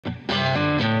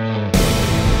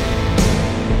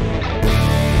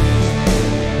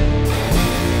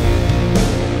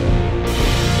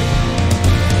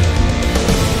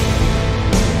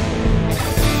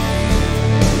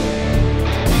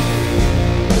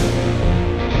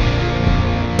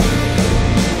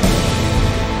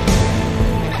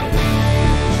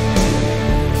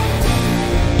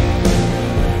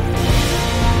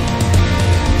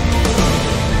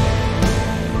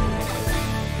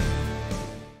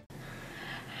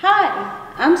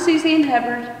Hi, I'm Susanne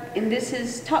Hubbard, and this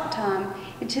is Talk Time.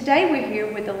 And today we're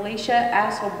here with Alyshia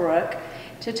Alsabrook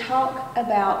to talk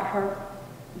about her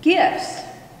gifts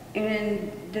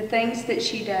and the things that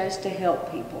she does to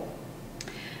help people.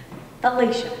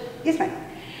 Alyshia, Yes, ma'am.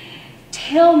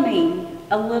 tell me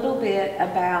a little bit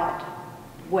about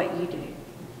what you do.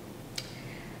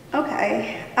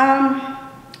 Okay.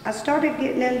 I started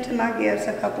getting into my gifts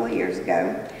a couple of years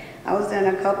ago. I was in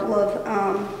a couple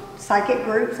of psychic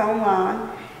groups online,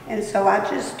 and so I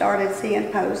just started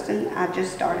seeing posts and I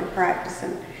just started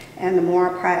practicing. And the more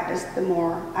I practiced, the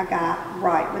more I got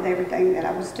right with everything that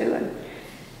I was doing.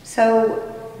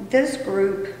 So this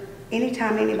group,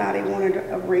 anytime anybody wanted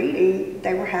a reading,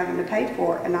 they were having to pay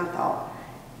for it, and I thought,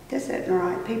 this isn't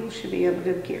right. People should be able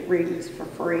to get readings for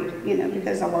free, you know,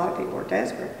 because a lot of people are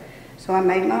desperate. So I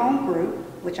made my own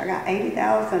group, which I got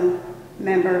 80,000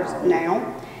 members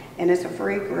now, and it's a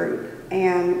free group,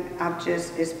 and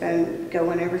it's been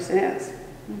going ever since.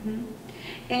 Mm-hmm.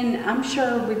 And I'm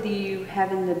sure with you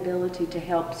having the ability to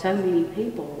help so many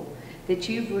people that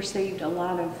you've received a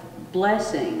lot of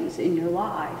blessings in your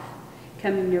life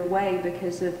coming your way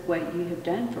because of what you have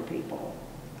done for people.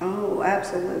 Oh,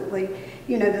 absolutely.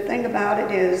 You know, the thing about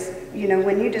it is, you know,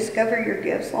 when you discover your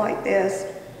gifts like this,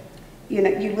 you know,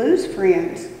 you lose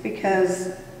friends because,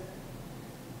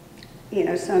 you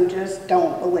know, some just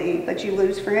don't believe, but you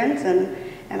lose friends, and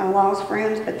I lost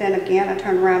friends, but then again, I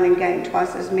turned around and gained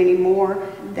twice as many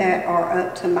more that are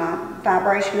up to my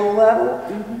vibrational level,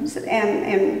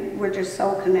 and we're just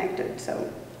so connected.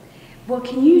 So, well,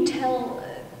 can you tell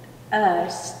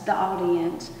us, the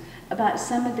audience, about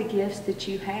some of the gifts that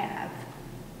you have?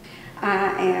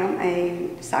 I am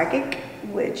a psychic,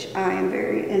 which I am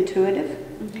very intuitive.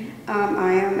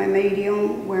 I am a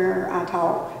medium where I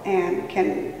talk and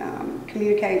can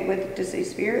communicate with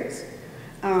deceased spirits.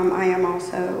 I am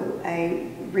also a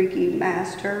Reiki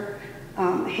master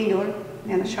healer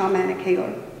and a shamanic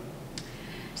healer.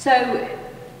 So,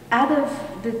 out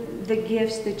of the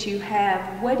gifts that you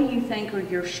have, what do you think are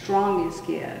your strongest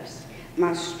gifts?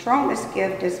 My strongest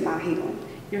gift is my healing.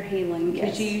 Your healing,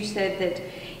 because Yes. you said that,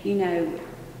 you know,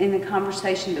 in the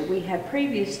conversation that we had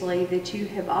previously, that you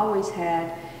have always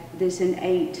had this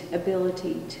innate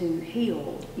ability to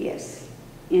heal. Yes.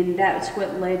 And that's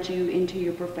what led you into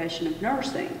your profession of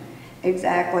nursing.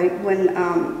 Exactly. When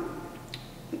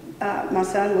my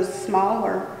son was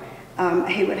smaller,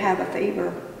 he would have a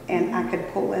fever, and I could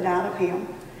pull it out of him.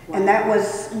 Wow. And that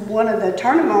was one of the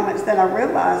turning moments that I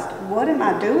realized, what am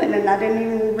I doing? And I didn't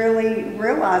even really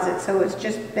realize it. So it's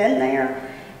just been there,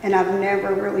 and I've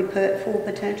never really put full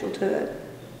potential to it.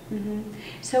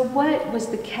 So what was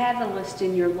the catalyst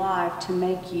in your life to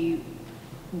make you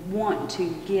want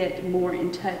to get more in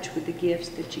touch with the gifts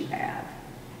that you have?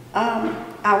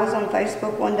 I was on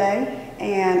Facebook one day,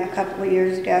 and a couple of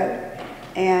years ago,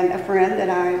 and a friend that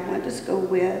I went to school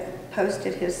with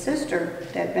posted his sister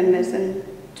that had been missing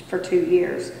for 2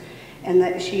 years, and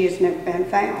that she has never been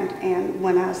found. And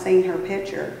when I seen her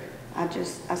picture, I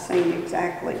seen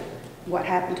exactly what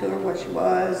happened to her, where she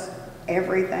was,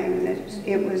 everything.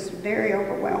 It was very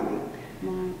overwhelming.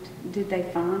 Right. Did they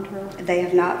find her? They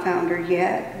have not found her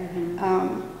yet.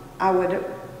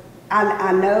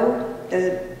 I know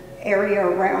the area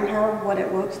around her, what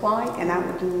it looks like, and I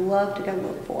would love to go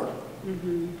look for her.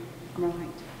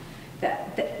 Right.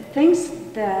 The things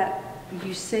that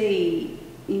you see,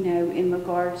 you know, in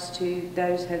regards to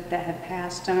those that have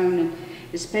passed on, and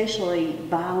especially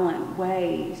violent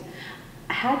ways,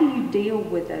 how do you deal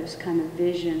with those kind of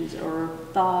visions or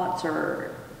thoughts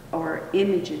or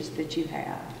images that you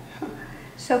have?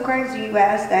 So crazy you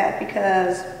ask that,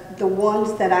 because the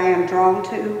ones that I am drawn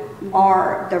to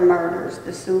are the murders,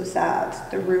 the suicides,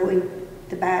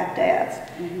 the bad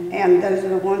deaths, and those are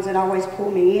the ones that always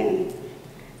pull me in.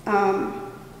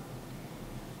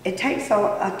 It takes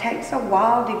a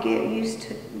while to get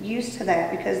used to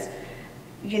that, because,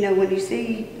 you know, when you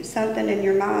see something in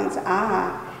your mind's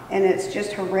eye and it's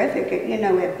just horrific, you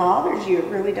know, it bothers you. It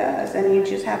really does, and you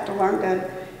just have to learn to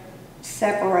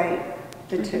separate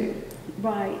the two.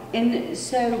 Right. And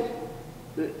so,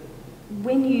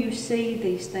 when you see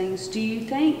these things, do you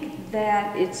think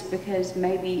that it's because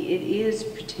maybe it is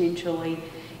potentially,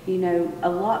 you know, a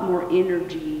lot more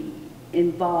energy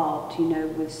involved, you know,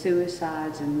 with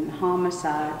suicides and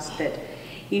homicides, that,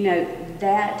 you know,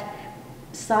 that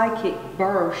psychic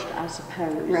burst, I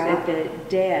suppose, right, at the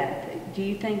death, do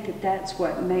you think that that's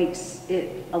what makes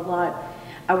it a lot,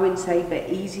 I wouldn't say, but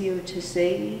easier to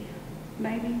see,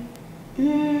 maybe?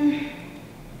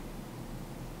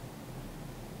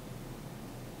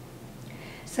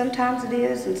 Sometimes it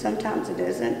is and sometimes it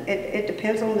isn't. It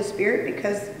depends on the spirit,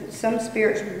 because some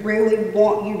spirits really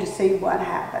want you to see what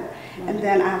happened. And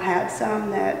then I've had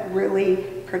some that really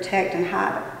protect and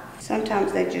hide it.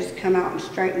 Sometimes they just come out and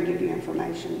straight and give you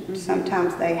information.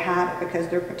 Sometimes they hide it because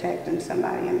they're protecting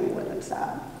somebody and will live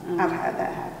inside. I've had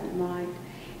that happen. Right.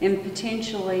 And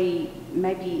potentially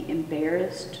maybe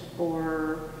embarrassed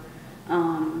or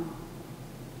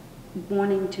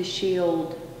wanting to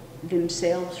shield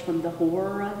themselves from the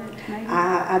horror of it, maybe?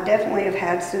 I definitely have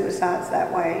had suicides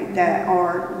that way that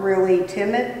are really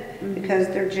timid because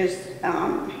they're just,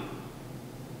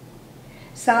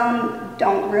 some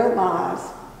don't realize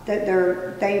that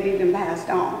they've even passed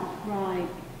on. Right.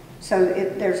 So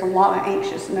there's a lot of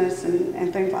anxiousness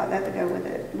and things like that go with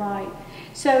it. Right.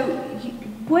 So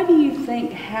what do you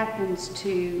think happens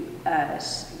to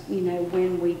us,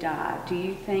 when we die? Do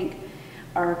you think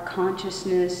our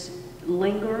consciousness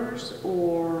lingers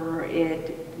or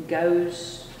it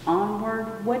goes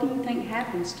onward? What do you think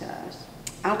happens to us?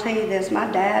 I'll tell you this, my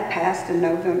dad passed in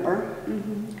November,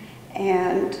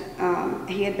 and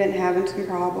he had been having some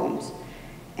problems.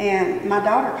 And my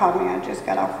daughter called me. I just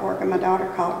got off work, and my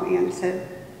daughter called me and said,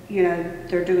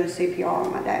 they're doing CPR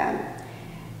on my dad.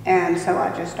 And so I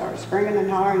just started screaming and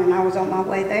hollering, and I was on my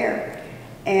way there.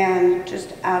 And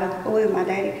just out of the blue, my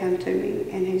daddy come to me,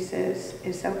 and he says,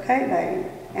 "It's okay, baby."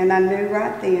 And I knew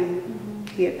right then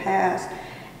he had passed.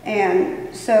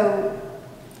 And so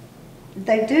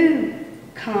they do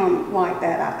come like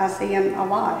that. I see him a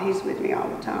lot. He's with me all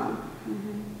the time.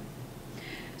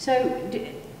 So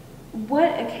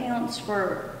what accounts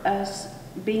for us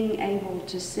being able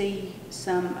to see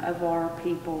some of our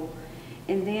people,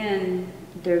 and then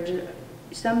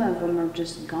some of them are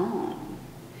just gone?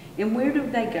 And where do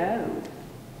they go?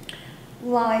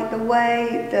 Like the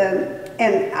way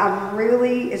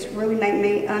it's really made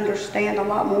me understand a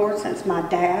lot more since my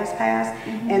dad has passed.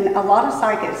 And a lot of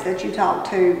psychics that you talk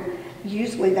to,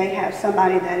 usually they have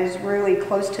somebody that is really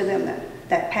close to them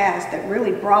that passed, that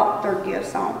really brought their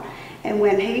gifts on. And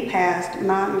when he passed,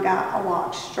 mine got a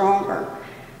lot stronger.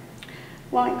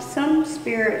 Like some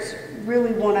spirits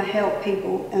really want to help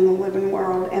people in the living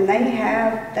world, and they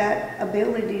have that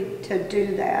ability to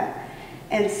do that.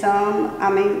 And some,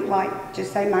 like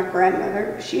just say my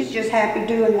grandmother, she's just happy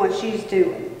doing what she's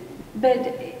doing.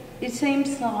 But it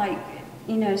seems like,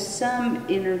 some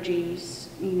energies,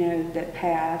 that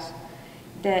pass,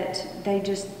 that they're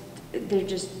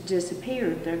just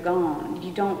disappeared, they're gone.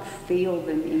 You don't feel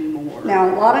them anymore.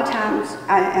 Now, a lot of times,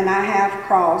 I have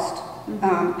crossed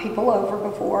people over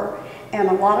before, and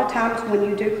a lot of times when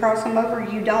you do cross them over,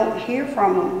 you don't hear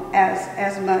from them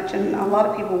as much. And a lot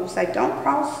of people will say, "Don't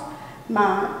cross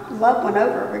my loved one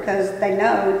over," because they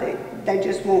know that they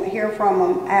just won't hear from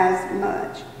them as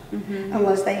much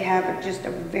unless they have just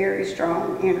a very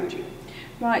strong energy.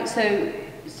 Right.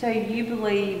 So you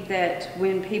believe that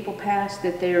when people pass,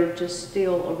 that they're just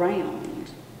still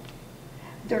around?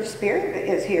 Their spirit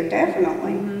is here,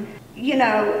 definitely.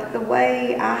 The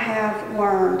way I have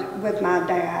learned with my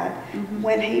dad,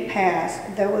 when he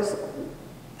passed, there was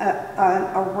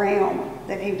a realm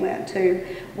that he went to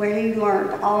where he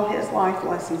learned all his life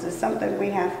lessons. It's something we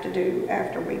have to do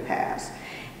after we pass.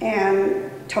 And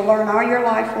to learn all your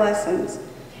life lessons,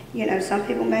 some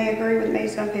people may agree with me,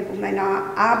 some people may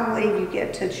not. I believe you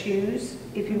get to choose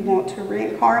if you want to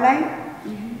reincarnate,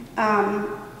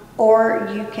 or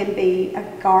you can be a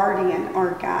guardian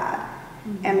or guide.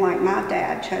 And like my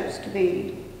dad chose to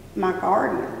be my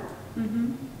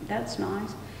guardian. That's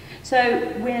nice. So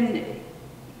when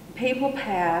people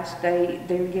pass,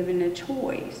 they're given a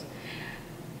choice.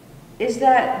 Is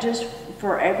that just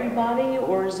for everybody,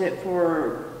 or is it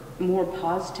for more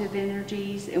positive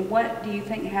energies? And what do you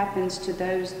think happens to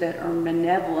those that are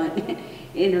malevolent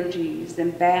energies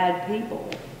and bad people?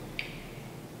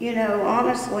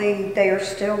 Honestly, they are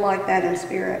still like that in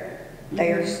spirit.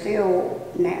 They are still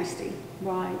nasty.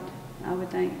 Right. I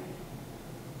would think,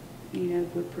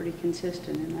 we're pretty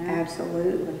consistent in that.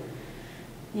 Absolutely.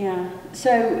 Yeah.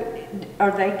 So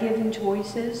are they given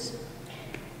choices?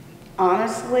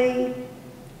 Honestly,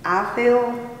 I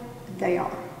feel they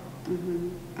are.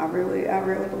 I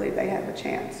really believe they have a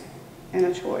chance and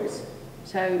a choice.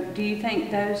 So do you think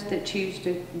those that choose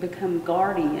to become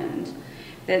guardians,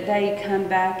 that they come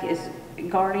back as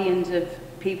guardians of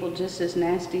people just as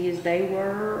nasty as they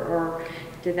were, or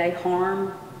do they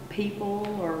harm people,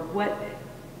 or what?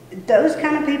 Those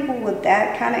kind of people with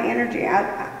that kind of energy,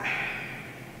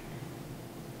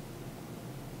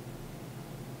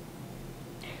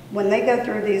 when they go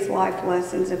through these life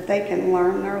lessons, if they can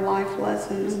learn their life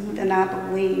lessons, then I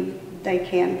believe they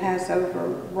can pass over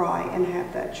right and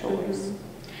have that choice.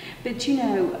 But you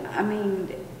know, I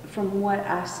mean, from what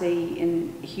I see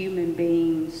in human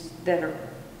beings that are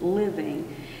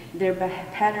living, their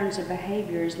patterns of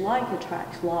behavior is like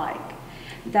attracts like.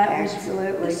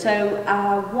 Absolutely. So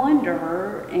I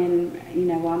wonder, and you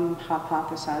know, I'm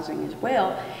hypothesizing as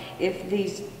well, if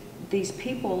these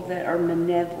people that are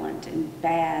malevolent and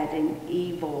bad and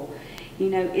evil, you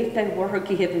know, if they were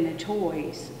given a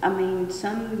choice, I mean,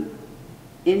 some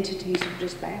entities are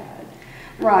just bad.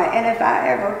 Right, and if I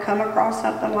ever come across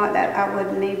something like that, I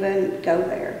wouldn't even go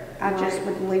there. I just Right.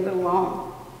 would leave it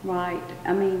alone. Right.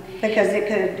 I mean, Because it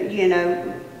could, you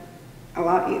know,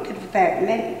 it could affect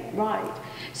me. right.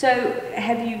 So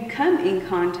have you come in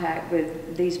contact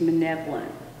with these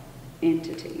malevolent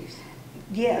entities?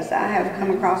 Yes, I have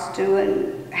come across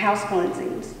doing house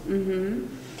cleansings. Mm-hmm.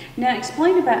 Now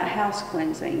explain about house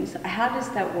cleansings. How does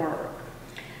that work?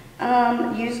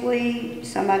 Usually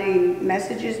somebody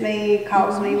messages me,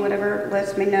 calls me, whatever,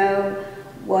 lets me know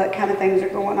what kind of things are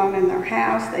going on in their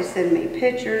house. They send me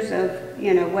pictures of,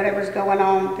 you know, whatever's going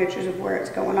on, pictures of where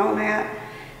it's going on at.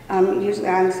 Usually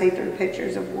I can see through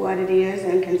pictures of what it is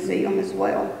and can see them as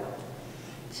well.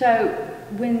 So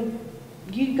when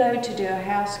you go to do a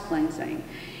house cleansing,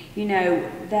 you know,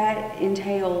 that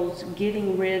entails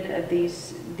getting rid of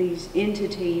these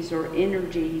entities or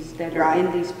energies that are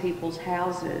in these people's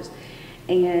houses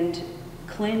and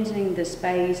cleansing the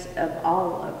space of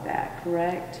all of that,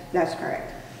 correct? That's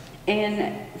correct.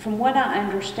 And from what I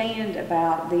understand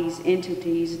about these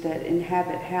entities that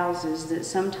inhabit houses, that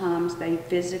sometimes they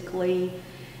physically,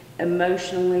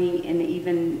 emotionally, and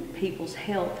even people's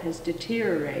health has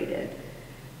deteriorated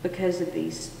because of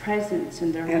these presence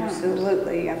in their homes.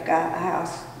 Absolutely. I've got a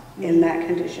house in that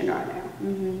condition right now.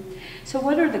 Mm-hmm. So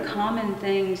what are the common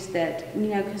things that, you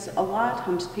know, because a lot of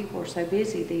times people are so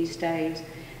busy these days,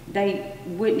 they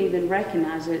wouldn't even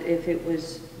recognize it if it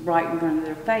was right in front of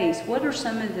their face. What are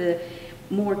some of the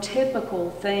more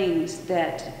typical things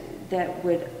that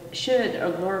should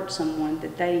alert someone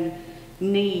that they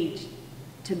need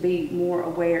to be more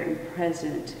aware and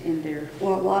present in their...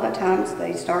 Well, a lot of times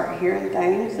they start hearing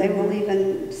things. They will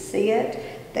even see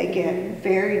it. They get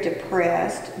very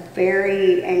depressed,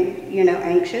 very, you know,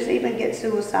 anxious, even get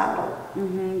suicidal.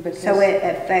 So it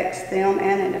affects them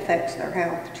and it affects their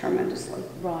health tremendously.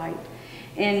 Right.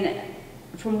 And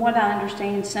from what I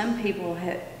understand, some people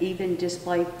have even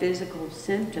display physical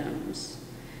symptoms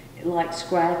like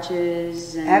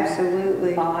scratches and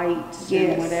Absolutely. bites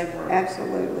Yes, and whatever.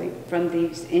 Absolutely. From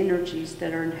these energies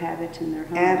that are inhabiting their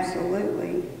home.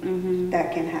 Absolutely.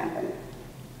 That can happen.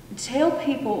 Tell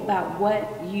people about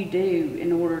what you do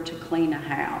in order to clean a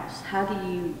house.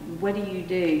 What do you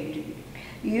do?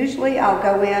 Usually I'll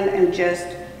go in and just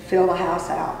fill the house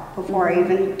out before I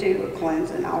even do a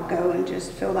cleansing. I'll go and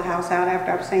just fill the house out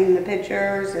after I've seen the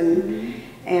pictures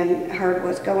and heard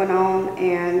what's going on,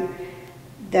 and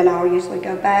then I'll usually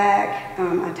go back.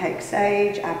 I take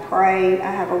sage, I pray.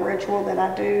 I have a ritual that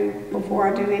I do before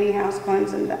I do any house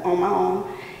cleansing on my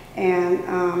own, and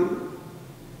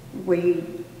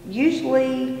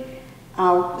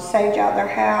I'll sage out their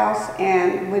house,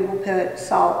 and we will put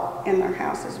salt in their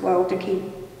house as well to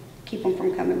keep them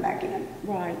from coming back in.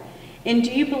 Right. And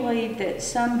do you believe that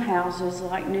some houses,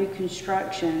 like new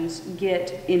constructions,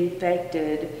 get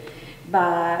infected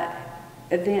by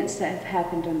events that have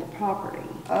happened on the property?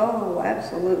 Oh,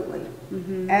 absolutely.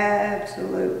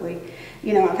 Absolutely.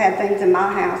 You know, I've had things in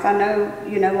my house. I know,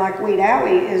 you know, like Weed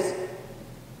Alley is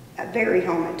a very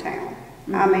haunted town.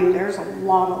 I mean, there's a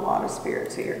lot of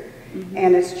spirits here.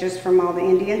 And it's just from all the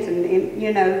Indians, and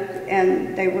you know,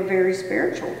 and they were very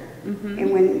spiritual.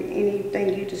 And when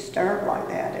anything you disturb like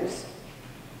that is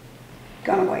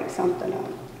gonna wake something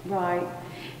up. Right.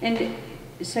 And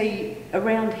so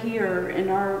around here in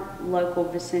our local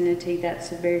vicinity,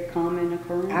 that's a very common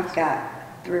occurrence? I've got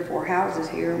 3 or 4 houses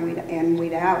here in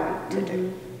Weed Alley to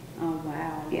do. Oh,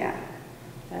 wow. Yeah.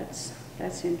 That's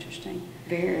interesting.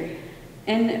 Very.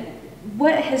 And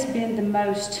what has been the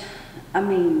most,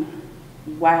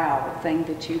 wow thing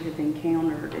that you have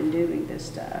encountered in doing this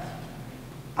stuff?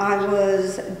 I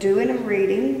was doing a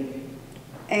reading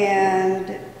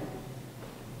and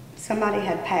somebody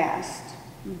had passed.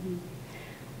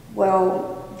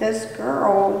 Well, this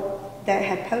girl that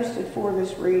had posted for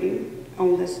this reading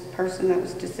on this person that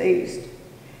was deceased,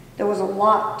 there was a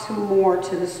lot more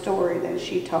to the story than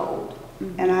she told,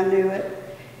 and I knew it.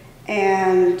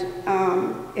 And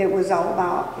it was all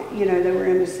about, you know, they were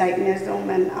into Satanism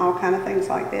and all kind of things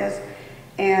like this.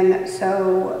 And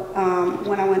so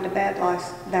when I went to bed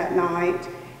that night,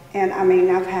 and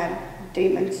I've had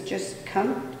demons just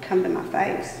come to my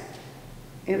face.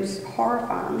 It was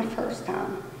horrifying the first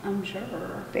time. I'm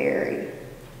sure. Very.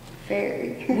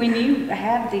 Very. When you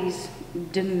have these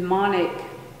demonic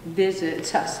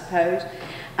visits, I suppose,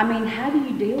 I mean, how do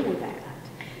you deal with that?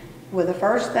 Well, the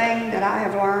first thing that I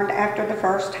have learned after the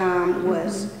first time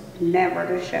was never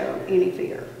to show any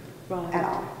fear at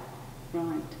all.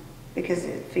 Right. Because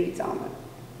it feeds on it.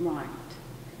 Right.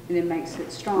 And it makes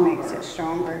it stronger. Makes it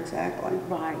stronger, exactly.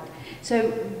 Right.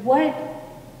 So what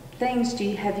things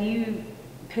have you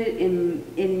put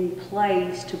in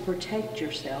place to protect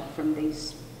yourself from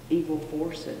these evil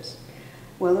forces?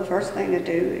 Well, the first thing to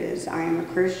do is I am a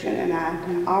Christian, and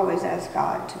I always ask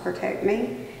God to protect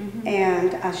me,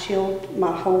 and I shield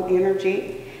my whole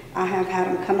energy. I have had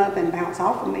them come up and bounce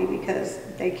off of me because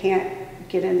they can't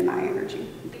get into my energy.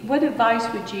 What advice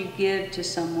would you give to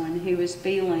someone who is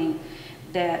feeling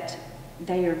that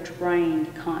they are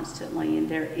drained constantly and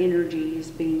their energy is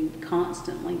being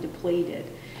constantly depleted?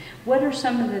 What are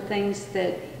some of the things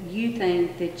that you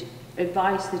think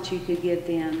advice that you could give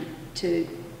them to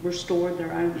restore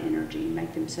their own energy and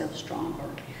make themselves stronger?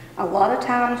 A lot of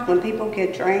times when people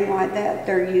get drained like that,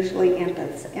 they're usually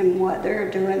empaths, and what they're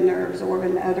doing, they're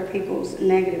absorbing other people's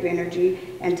negative energy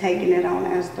and taking it on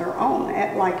as their own,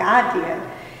 like I did.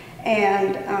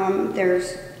 And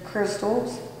there's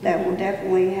crystals that will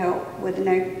definitely help with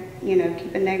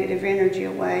keeping negative energy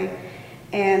away,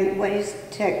 and ways,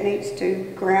 techniques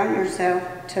to ground yourself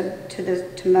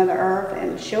to Mother Earth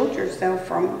and shield yourself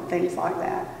from things like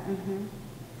that.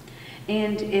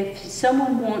 And if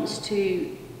someone wants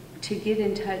to get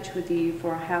in touch with you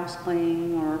for a house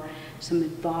cleaning or some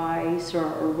advice or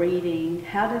a reading,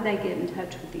 how do they get in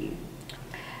touch with you?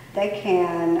 They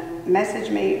can message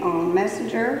me on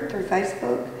Messenger through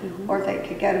Facebook, or they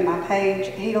could go to my page,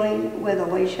 Healing with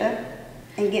Alyshia,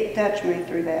 and get in touch with me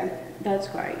through there. That's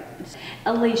great.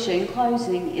 Alyshia, in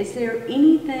closing, is there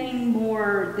anything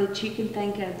more that you can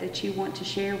think of that you want to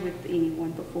share with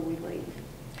anyone before we leave?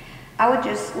 I would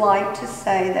just like to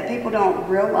say that people don't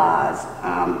realize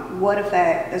what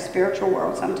effect the spiritual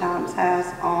world sometimes has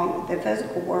on the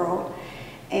physical world.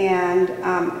 And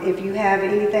if you have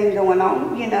anything going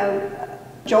on,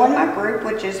 join my group,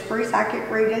 which is Free Psychic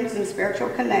Readings and Spiritual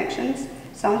Connections.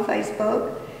 It's on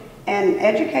Facebook. And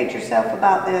educate yourself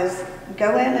about this.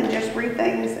 Go in and just read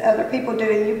things other people do,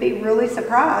 and you'd be really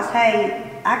surprised.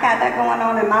 Hey, I got that going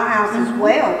on in my house as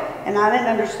well, and I didn't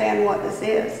understand what this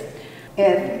is.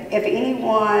 If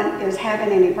anyone is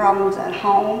having any problems at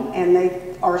home and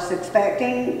they are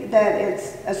suspecting that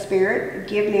it's a spirit,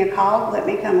 give me a call. Let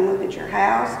me come and look at your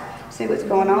house, see what's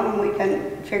going on, and we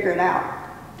can figure it out.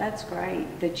 That's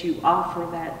great that you offer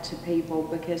that to people,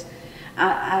 because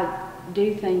I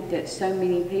do think that so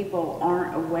many people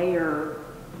aren't aware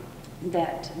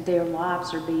that their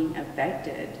lives are being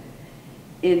affected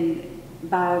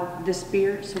by the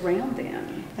spirits around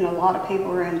them. And a lot of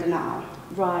people are in denial.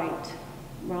 Right.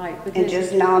 And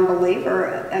just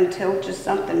non-believer until just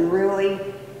something really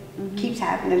keeps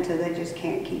happening until they just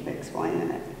can't keep explaining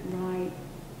it. Right.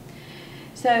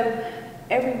 So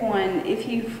everyone, if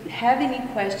you have any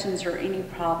questions or any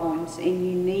problems and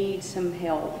you need some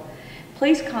help,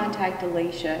 please contact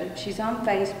Alyshia. She's on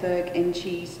Facebook, and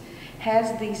she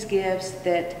has these gifts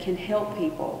that can help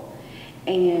people.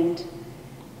 And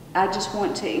I just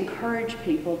want to encourage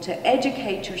people to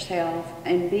educate yourself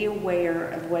and be aware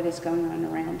of what is going on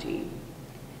around you.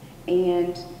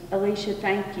 And Alyshia,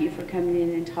 thank you for coming in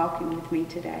and talking with me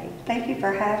today. Thank you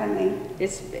for having me.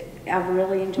 I've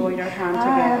really enjoyed our time together.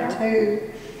 I have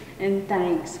too. And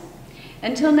thanks.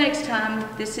 Until next time,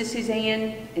 this is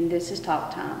Suzanne, and this is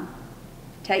Talk Time.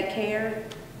 Take care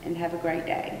and have a great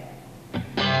day.